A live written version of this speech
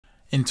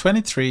In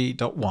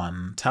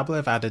 23.1, Tableau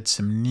have added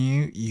some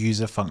new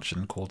user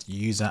function called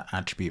user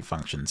attribute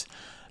functions.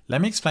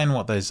 Let me explain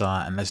what those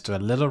are and let's do a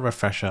little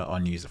refresher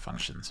on user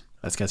functions.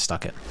 Let's get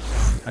stuck in.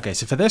 Okay,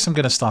 so for this, I'm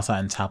going to start out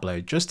in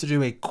Tableau just to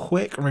do a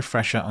quick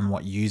refresher on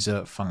what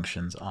user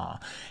functions are.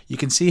 You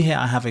can see here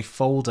I have a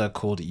folder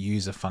called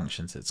user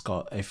functions. It's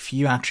got a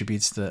few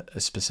attributes that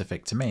are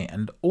specific to me.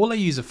 And all a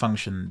user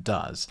function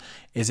does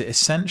is it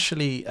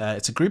essentially,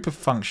 it's a group of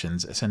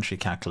functions, essentially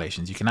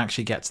calculations. You can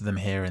actually get to them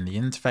here in the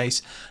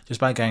interface just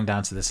by going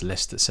down to this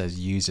list that says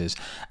users.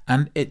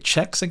 And it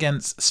checks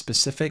against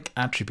specific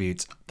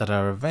attributes that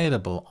are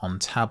available on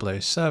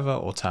Tableau server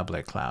or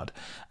Tableau cloud.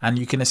 And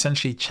you can essentially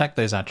check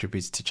those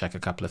attributes to check a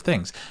couple of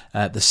things.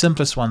 The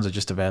simplest ones are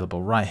just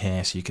available right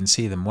here, so you can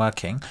see them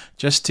working.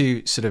 Just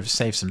to sort of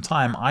save some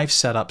time, I've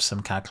set up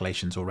some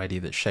calculations already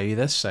that show you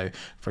this. So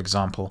for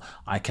example,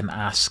 I can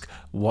ask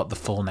what the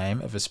full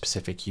name of a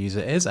specific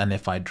user is, and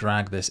if I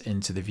drag this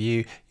into the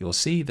view, you'll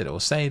see that it will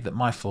say that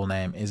my full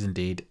name is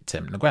indeed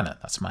Tim Nguyen.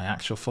 That's my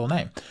actual full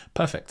name.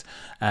 Perfect.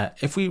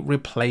 If we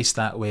replace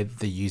that with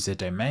the user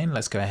domain,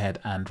 let's go ahead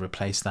and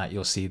replace that.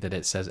 You'll see that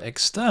it says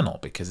external,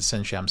 because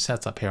essentially I'm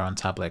set up here on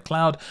Tableau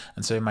Cloud,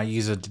 and so my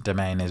user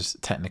domain is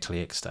technically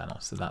external,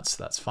 so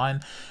that's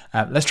fine.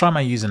 Let's try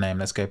my username.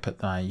 Let's go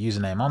put my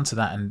username onto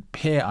that, and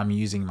here I'm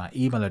using my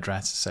email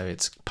address, so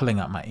it's pulling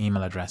up my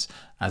email address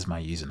as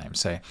my username.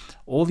 So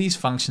all these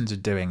functions are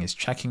doing is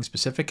checking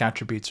specific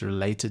attributes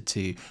related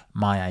to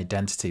my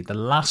identity. The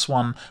last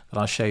one that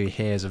I'll show you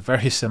here is a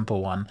very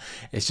simple one.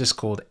 It's just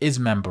called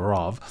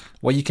isMemberOf.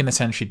 What you can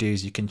essentially do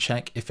is you can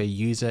check if a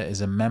user is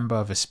a member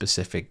of a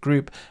specific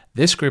group.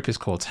 This group is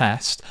called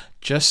test.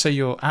 Just so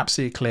you're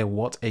absolutely clear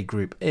what a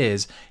group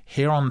is,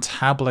 here on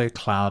Tableau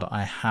Cloud,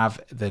 I have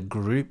the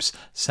groups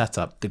set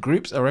up. The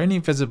groups are only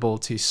visible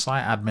to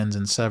site admins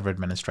and server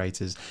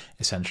administrators,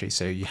 essentially.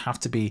 So you have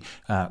to be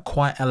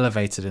quite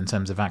elevated in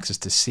terms of access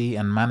to see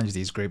and manage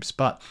these groups.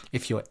 But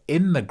if you're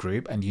in the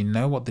group and you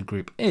know what the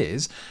group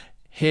is,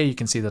 here you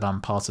can see that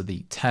I'm part of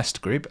the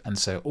test group. And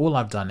so all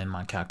I've done in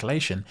my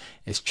calculation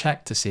is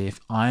check to see if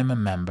I'm a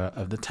member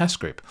of the test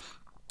group.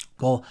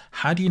 Well,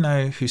 how do you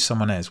know who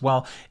someone is?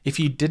 Well, if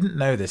you didn't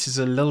know this is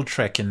a little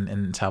trick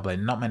in Tableau.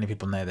 Not many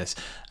people know this.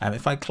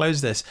 If I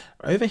close this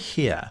over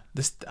here,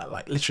 this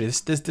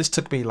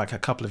took me like a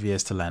couple of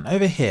years to learn.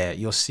 Over here,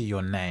 you'll see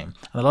your name.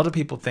 And a lot of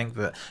people think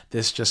that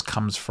this just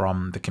comes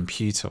from the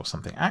computer or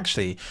something.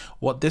 Actually,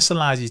 what this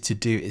allows you to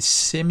do is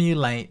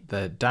simulate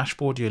the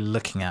dashboard you're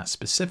looking at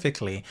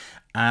specifically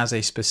as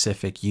a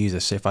specific user.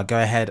 So if I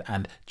go ahead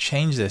and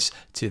change this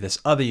to this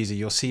other user,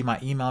 you'll see my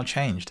email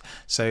changed.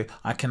 So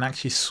I can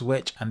actually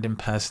switch and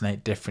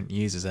impersonate different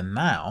users. And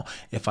now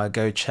if I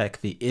go check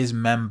the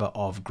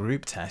isMemberOf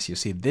group test, you'll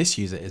see this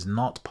user is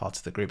not part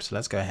of the group. So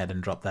let's go ahead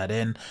and drop that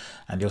in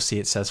and you'll see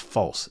it says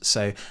false.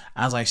 So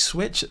as I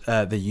switch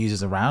the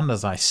users around,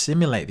 as I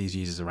simulate these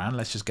users around,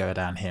 let's just go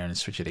down here and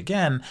switch it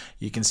again,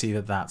 you can see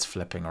that that's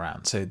flipping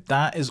around. So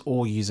that is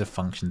all user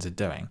functions are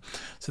doing.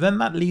 So then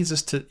that leads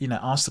us to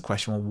ask the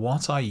question, well,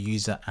 what are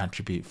user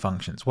attribute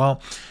functions?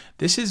 Well,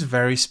 this is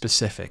very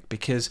specific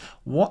because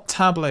what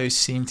Tableau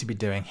seem to be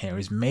doing here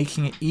is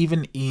making it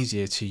even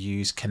easier to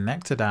use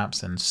connected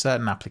apps and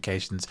certain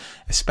applications,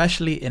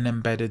 especially in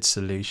embedded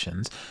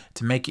solutions,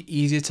 to make it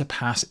easier to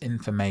pass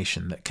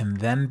information that can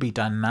then be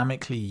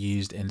dynamically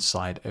used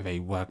inside of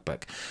a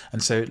workbook.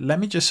 And so let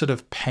me just sort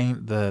of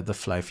paint the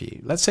flow for you.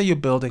 Let's say you're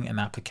building an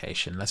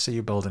application. Let's say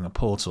you're building a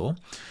portal.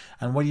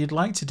 And what you'd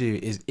like to do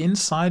is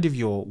inside of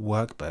your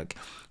workbook,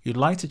 you'd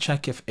like to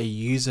check if a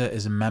user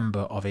is a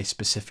member of a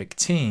specific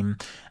team,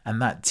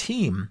 and that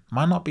team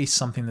might not be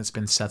something that's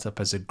been set up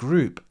as a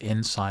group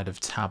inside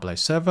of Tableau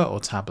Server or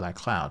Tableau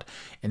Cloud.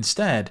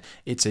 Instead,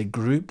 it's a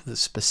group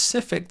that's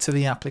specific to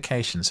the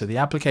application. So the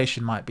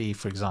application might be,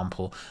 for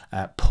example,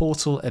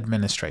 portal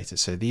administrators.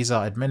 So these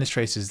are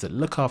administrators that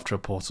look after a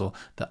portal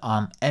that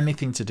aren't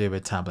anything to do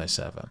with Tableau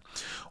Server.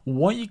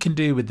 What you can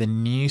do with the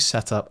new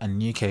setup and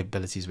new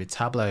capabilities with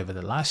Tableau over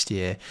the last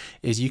year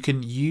is you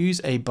can use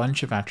a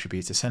bunch of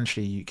attributes.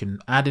 Essentially, you can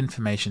add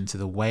information to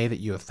the way that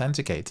you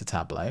authenticate to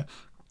Tableau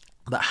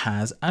that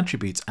has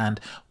attributes.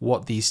 And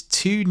what these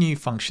two new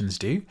functions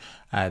do,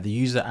 the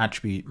user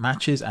attribute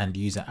matches and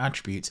user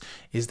attributes,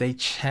 is they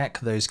check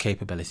those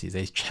capabilities.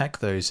 They check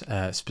those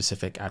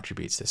specific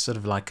attributes. It's sort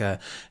of like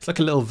it's like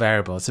a little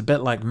variable. It's a bit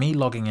like me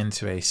logging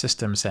into a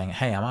system saying,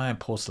 hey, am I a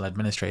portal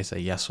administrator?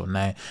 Yes or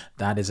no.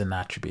 That is an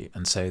attribute.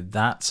 And so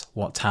that's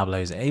what Tableau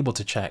is able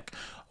to check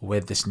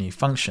with this new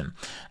function.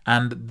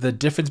 And the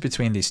difference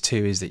between these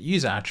two is that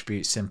user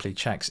attribute simply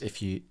checks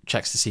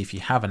to see if you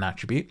have an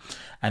attribute,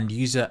 and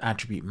user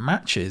attribute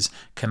matches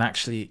can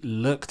actually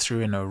look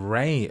through an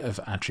array of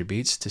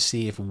attributes to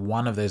see if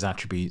one of those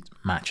attributes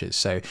matches.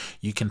 So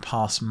you can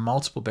pass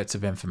multiple bits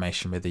of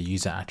information with the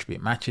user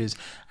attribute matches,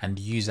 and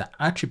user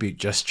attribute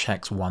just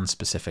checks one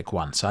specific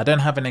one. So I don't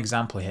have an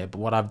example here, but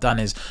what I've done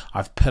is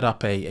I've put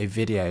up a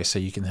video so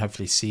you can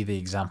hopefully see the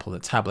example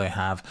that Tableau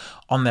have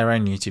on their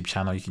own YouTube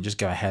channel. You can just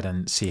go ahead ahead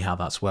and see how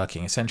that's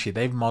working. Essentially,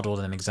 they've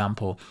modeled an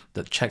example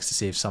that checks to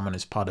see if someone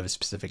is part of a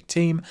specific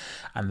team,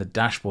 and the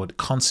dashboard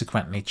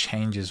consequently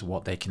changes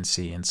what they can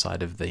see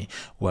inside of the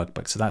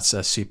workbook. So that's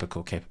a super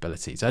cool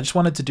capability. So I just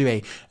wanted to do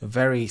a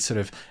very sort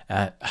of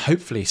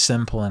hopefully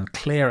simple and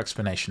clear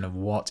explanation of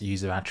what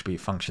user attribute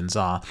functions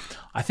are.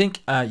 I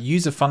think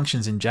user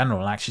functions in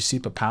general are actually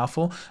super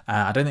powerful.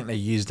 I don't think they're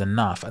used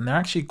enough, and they're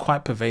actually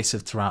quite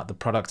pervasive throughout the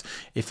product.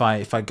 If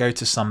I go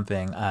to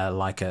something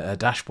like a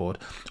dashboard,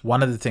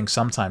 one of the things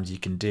sometimes you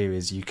can do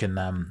is you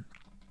can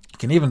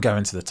even go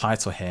into the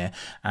title here,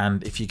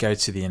 and if you go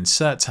to the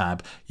insert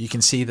tab, you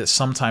can see that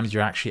sometimes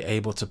you're actually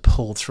able to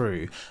pull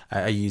through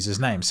a user's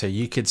name. So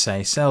you could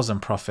say sales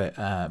and profit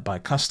by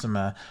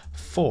customer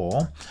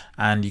for,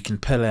 and you can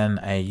pull in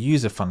a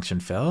user function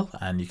fill,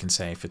 and you can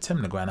say for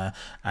Tim Nguyen,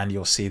 and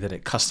you'll see that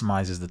it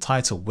customizes the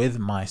title with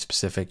my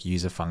specific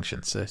user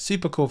function. So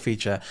super cool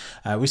feature.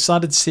 We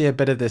started to see a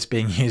bit of this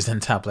being used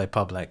in Tableau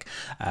Public,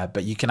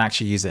 but you can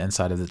actually use it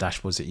inside of the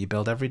dashboards that you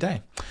build every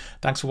day.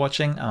 Thanks for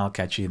watching, and I'll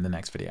catch you in the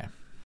next video.